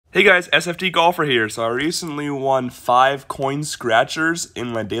Hey guys, SFT Golfer here. So I recently won 5 coin scratchers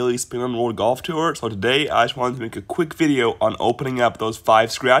in my daily spin on World Golf Tour. So today I just wanted to make a quick video on opening up those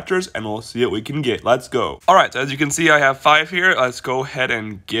 5 scratchers and we'll see what we can get. Let's go. Alright, so as you can see I have 5 here. Let's go ahead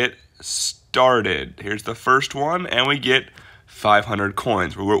and get started. Here's the first one and we get 500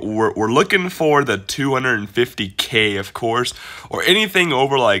 coins. We're looking for the 250k, of course, or anything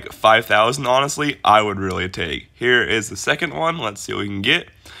over like 5,000, honestly, I would really take. Here is the second one. Let's see what we can get.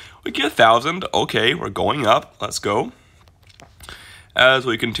 We get 1,000. Okay, we're going up. Let's go. As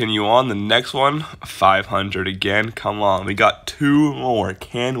we continue on, the next one, 500 again. Come on, we got 2 more.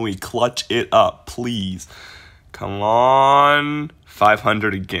 Can we clutch it up, please? Come on.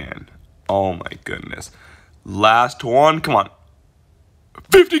 500 again. Oh my goodness. Last one. Come on.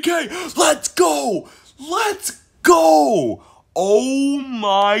 50k. Let's go. Let's go. Oh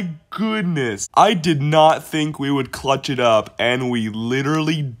my goodness. I did not think we would clutch it up, and we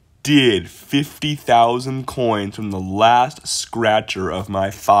literally did. 50,000 coins from the last scratcher of my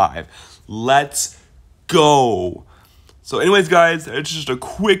 5. Let's go. So anyways, guys, it's just a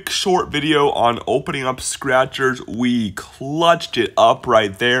quick short video on opening up scratchers. We clutched it up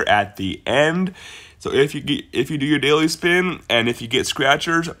right there at the end. So if you do your daily spin and if you get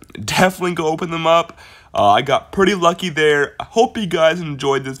scratchers, definitely go open them up. I got pretty lucky there. I hope you guys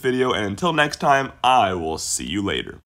enjoyed this video, and until next time, I will see you later.